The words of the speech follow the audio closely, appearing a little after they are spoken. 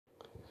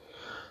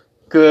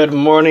Good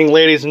morning,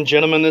 ladies and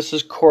gentlemen. This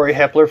is Corey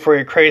Hepler for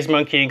your Crazy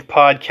Monkey Inc.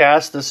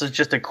 podcast. This is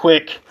just a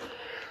quick,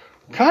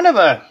 kind of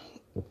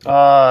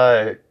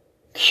a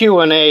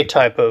Q&A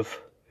type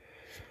of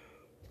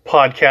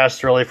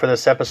podcast, really, for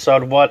this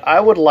episode. What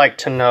I would like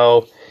to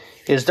know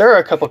is there are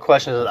a couple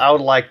questions that I would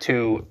like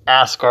to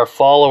ask our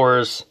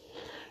followers,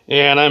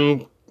 and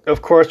I'm,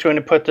 of course, going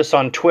to put this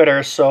on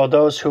Twitter, so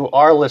those who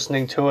are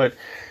listening to it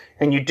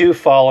and you do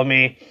follow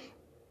me,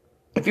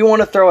 if you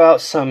want to throw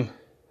out some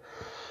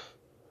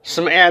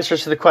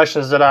answers to the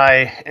questions that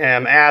I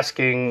am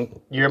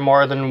asking, you're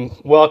more than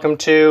welcome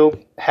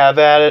to have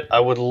at it. I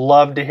would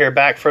love to hear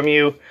back from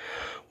you.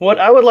 What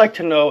I would like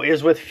to know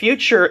is, with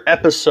future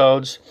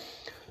episodes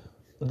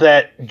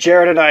that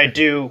Jared and I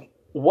do,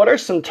 what are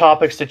some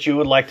topics that you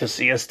would like to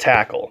see us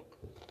tackle?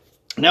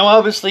 Now,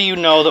 obviously, you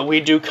know that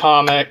we do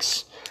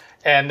comics,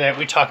 and that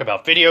we talk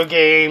about video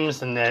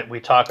games, and that we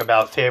talk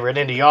about favorite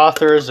indie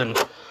authors and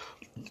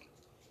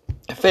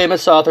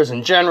famous authors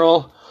in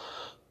general.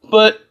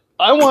 But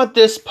I want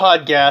this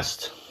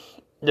podcast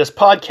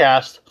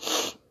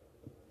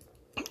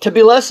to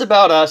be less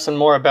about us and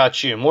more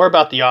about you, more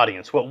about the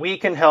audience. What we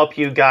can help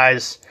you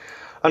guys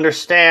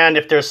understand,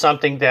 if there's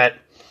something that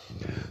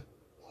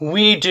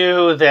we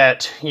do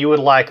that you would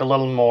like a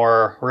little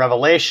more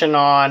revelation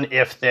on,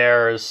 if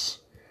there's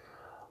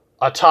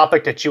a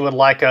topic that you would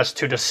like us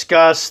to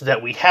discuss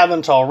that we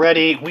haven't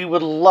already, we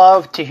would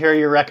love to hear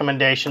your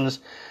recommendations,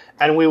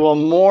 and we will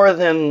more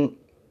than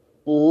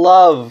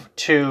love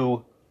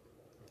to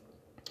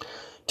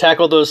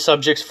tackle those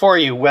subjects for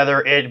you, whether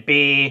it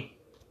be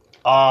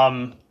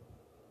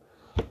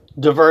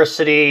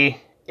diversity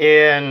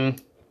in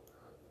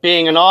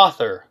being an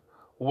author,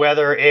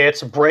 whether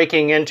it's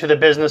breaking into the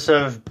business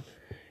of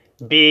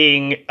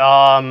being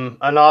an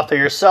author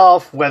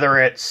yourself, whether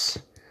it's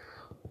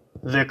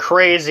the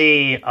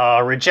crazy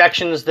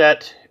rejections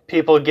that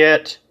people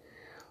get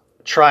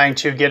trying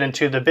to get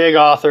into the big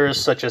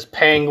authors such as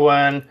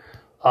Penguin,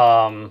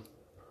 Simon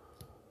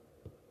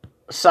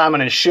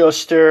 &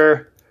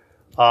 Schuster,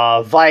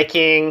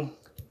 Viking,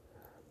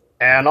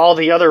 and all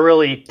the other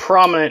really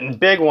prominent and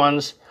big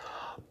ones.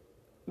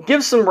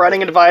 Give some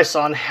writing advice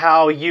on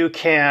how you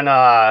can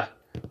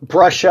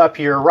brush up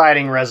your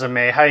writing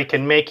resume, how you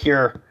can make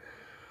your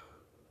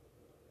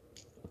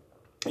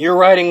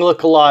writing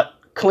look a lot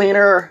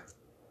cleaner,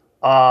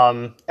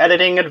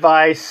 editing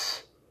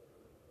advice,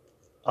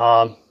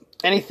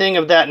 anything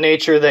of that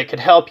nature that could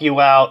help you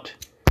out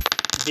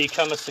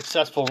become a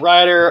successful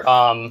writer,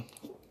 a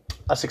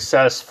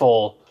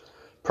successful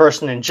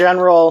person in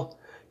general.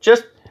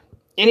 Just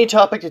any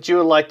topic that you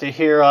would like to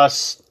hear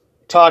us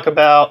talk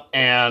about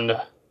and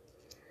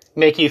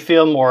make you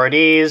feel more at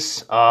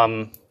ease.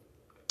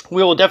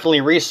 We will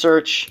definitely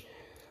research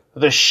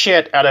the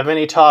shit out of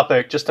any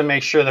topic just to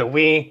make sure that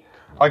we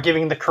are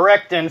giving the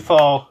correct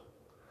info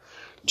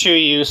to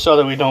you, so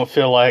that we don't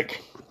feel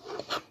like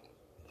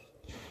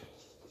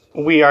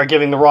we are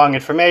giving the wrong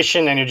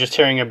information and you're just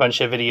hearing a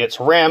bunch of idiots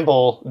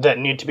ramble that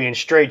need to be in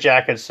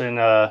straitjackets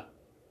and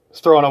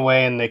thrown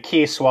away and the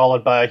key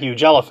swallowed by a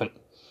huge elephant.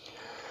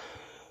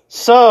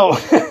 So,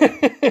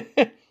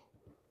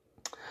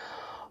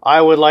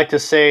 I would like to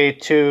say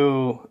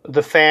to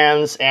the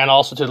fans and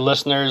also to the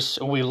listeners,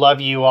 we love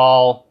you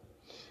all.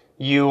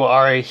 You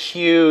are a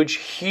huge,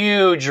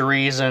 huge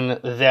reason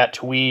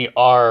that we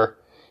are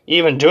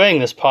even doing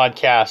this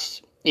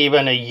podcast.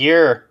 Even a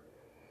year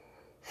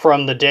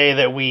from the day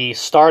that we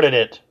started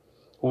it,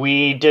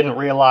 we didn't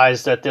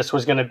realize that this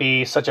was going to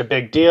be such a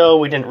big deal.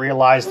 We didn't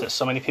realize that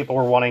so many people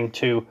were wanting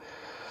to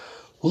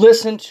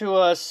listen to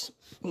us.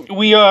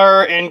 We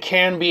are and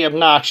can be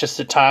obnoxious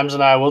at times,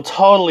 and I will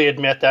totally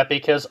admit that,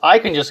 because I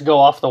can just go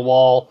off the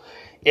wall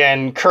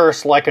and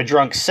curse like a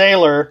drunk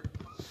sailor.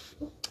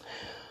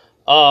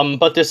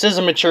 But this is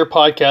a mature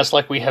podcast,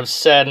 like we have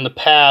said in the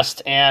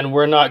past, and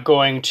we're not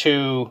going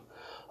to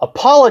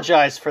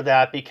apologize for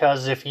that,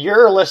 because if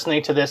you're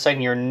listening to this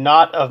and you're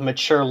not of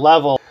mature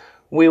level,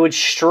 we would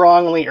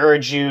strongly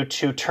urge you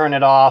to turn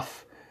it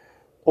off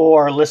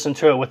or listen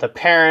to it with a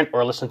parent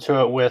or listen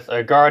to it with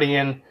a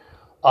guardian,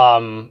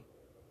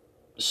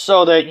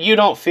 so that you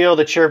don't feel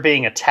that you're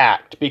being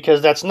attacked,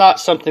 because that's not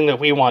something that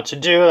we want to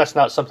do. That's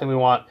not something we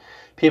want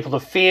people to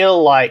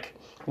feel like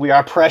we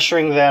are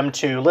pressuring them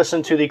to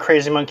listen to the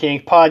Crazy Monkey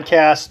Inc.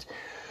 podcast.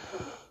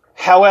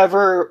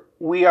 However,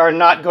 we are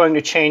not going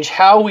to change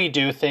how we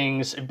do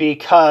things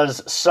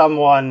because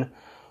someone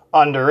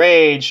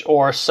underage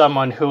or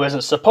someone who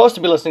isn't supposed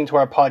to be listening to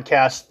our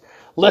podcast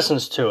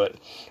listens to it.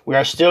 We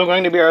are still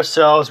going to be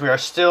ourselves. We are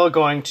still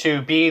going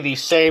to be the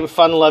same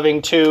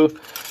fun-loving,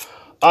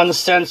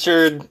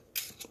 uncensored,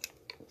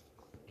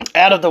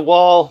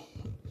 out-of-the-wall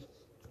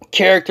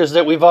characters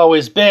that we've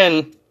always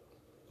been.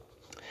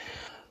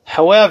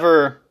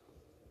 However,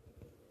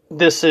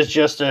 this is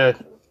just a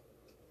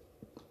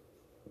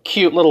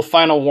cute little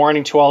final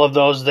warning to all of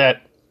those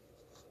that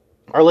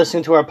are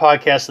listening to our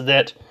podcast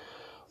that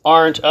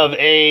aren't of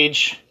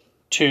age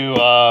to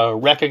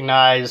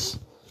recognize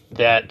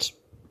that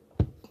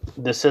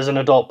this is an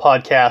adult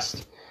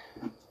podcast.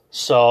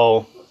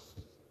 So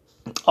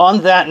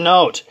On that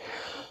note,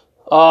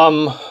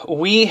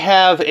 we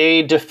have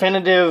a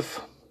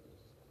definitive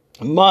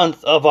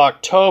month of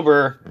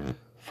October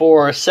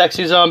for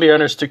Sexy Zombie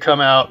Hunters to come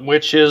out,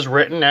 which is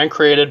written and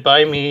created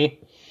by me.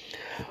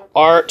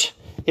 Art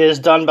is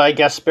done by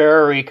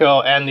Gaspar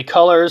Rico, and the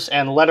colors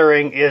and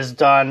lettering is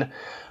done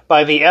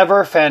by the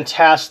ever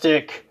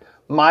fantastic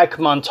Mike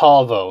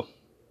Montalvo.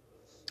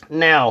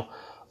 Now,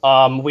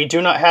 we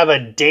do not have a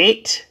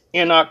date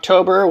in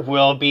October.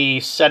 We'll be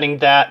setting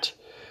that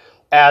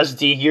as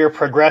the year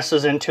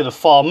progresses into the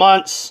fall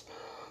months,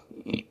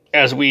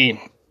 as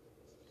we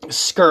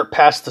skirt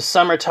past the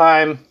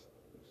summertime.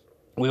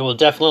 We will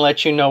definitely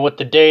let you know what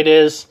the date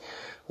is.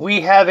 We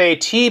have a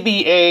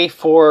TBA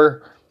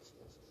for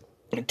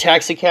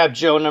Taxicab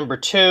Joe number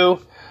 2,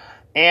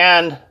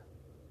 and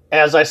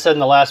as I said in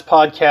the last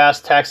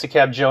podcast,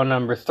 Taxicab Joe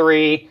number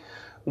 3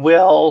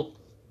 will,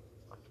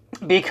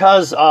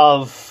 because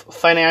of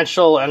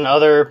financial and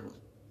other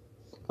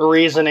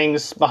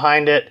reasonings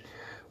behind it,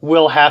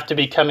 will have to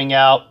be coming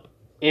out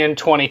in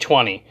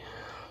 2020.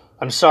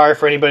 I'm sorry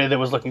for anybody that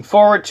was looking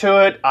forward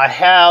to it. I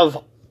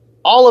have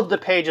all of the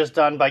pages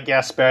done by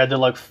Gaspar. They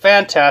look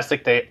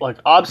fantastic. They look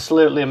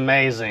absolutely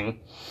amazing.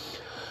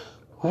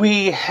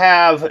 We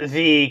have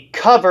the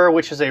cover,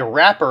 which is a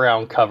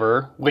wraparound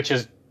cover, which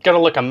is going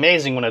to look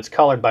amazing when it's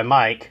colored by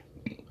Mike.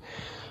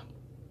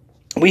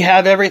 We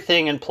have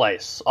everything in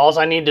place. All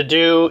I need to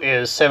do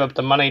is save up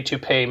the money to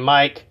pay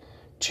Mike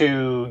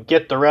to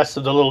get the rest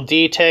of the little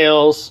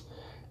details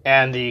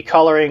and the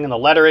coloring and the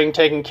lettering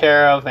taken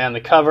care of and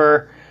the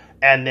cover.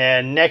 And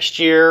then next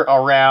year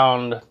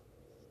around,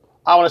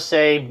 I want to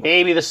say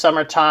maybe the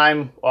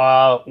summertime,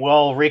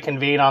 we'll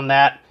reconvene on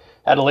that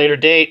at a later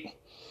date.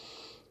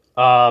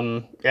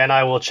 And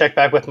I will check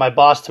back with my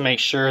boss to make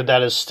sure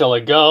that is still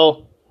a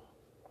go.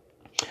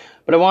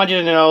 But I want you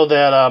to know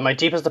that my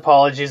deepest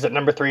apologies that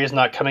number 3 is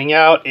not coming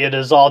out. It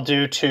is all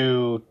due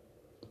to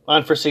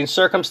unforeseen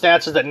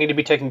circumstances that need to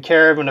be taken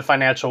care of in a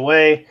financial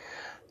way.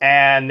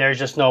 And there's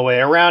just no way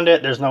around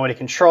it. There's no way to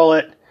control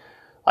it.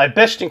 I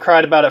bitched and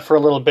cried about it for a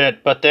little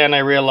bit, but then I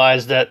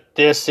realized that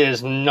this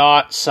is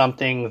not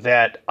something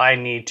that I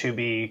need to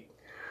be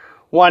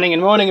whining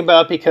and moaning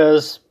about,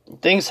 because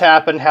things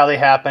happen how they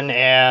happen,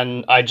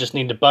 and I just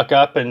need to buck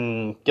up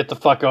and get the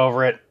fuck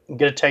over it and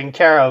get it taken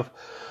care of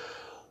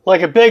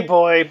like a big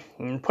boy,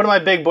 and put on my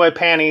big boy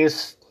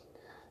panties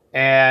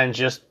and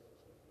just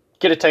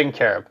get it taken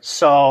care of.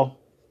 So,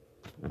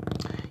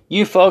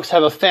 you folks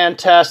have a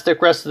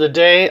fantastic rest of the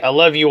day. I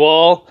love you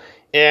all,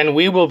 and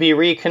we will be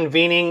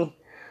reconvening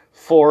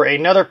for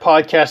another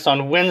podcast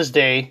on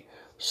Wednesday.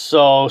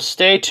 So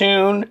stay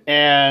tuned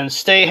and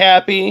stay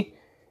happy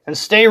and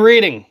stay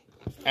reading,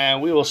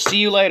 and we will see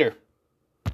you later.